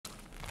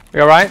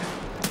You alright?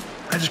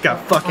 I just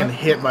got fucking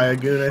hit by a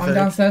goon, I think. I'm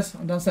downstairs.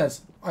 I'm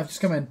downstairs. I've just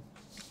come in.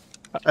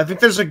 I think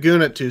there's a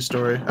goon at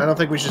 2-story. I don't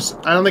think we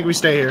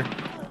stay here.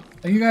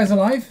 Are you guys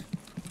alive?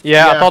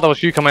 Yeah, I thought that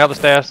was you coming up the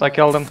stairs. I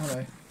killed him.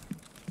 Okay.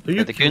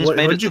 The goons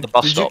made it to the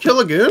bus Did stop. you kill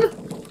a goon?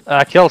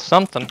 I killed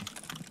something.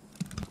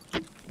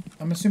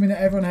 I'm assuming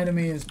that everyone ahead of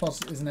me is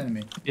an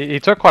enemy. He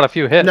took quite a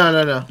few hits.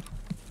 No.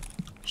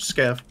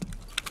 Scav.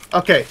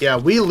 Okay, yeah,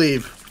 we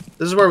leave.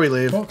 This is where we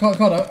leave.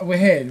 Carter, we're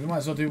here. We might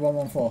as well do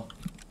 114.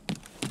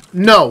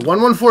 No,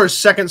 114 is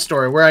 2nd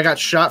story, where I got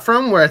shot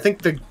from, where I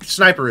think the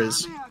sniper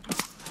is.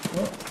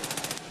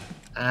 What?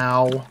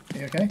 Ow. Are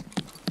you okay?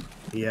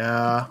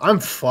 Yeah, I'm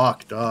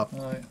fucked up.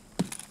 Alright.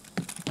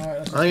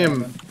 Alright, I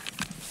am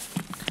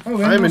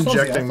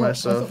injecting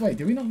myself. Wait,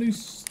 did we not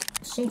lose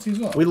Salty as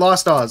well? We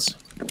lost Oz.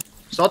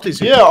 Salty's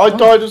here. Yeah, I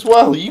died as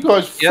well. You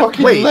guys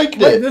fucking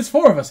legged Wait, it. there's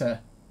 4 of us here.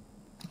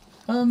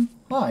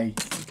 Hi.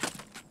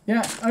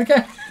 Yeah,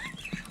 okay.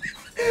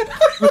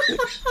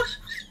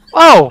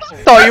 Oh,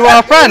 thought you were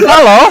a friend.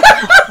 Hello.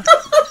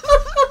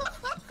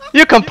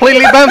 You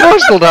completely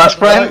bamboozled us,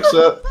 friend.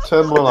 Alexa,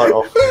 turn my light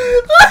off.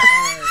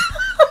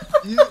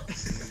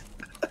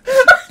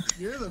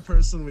 You're the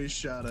person we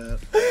shot at.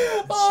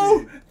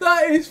 Oh,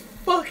 that is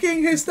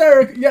fucking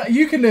hysterical. Yeah,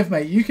 you can live,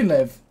 mate. You can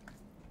live.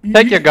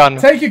 Take your gun.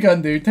 Take your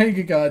gun, dude. Take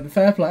your gun.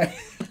 Fair play.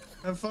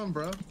 Have fun,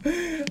 bro.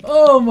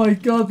 Oh my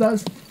god,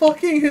 that's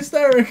fucking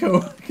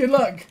hysterical. Good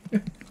luck.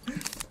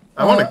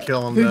 I want to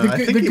kill him, though. I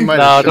think he might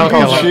No, have don't shot kill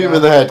Can't him. shoot him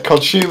in the head.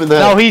 Can't shoot him in the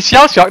head. No, he's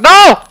shell shocked.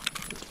 No!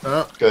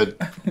 Oh, Good.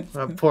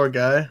 that poor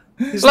guy.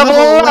 He's Level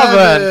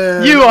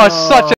 11. You are such a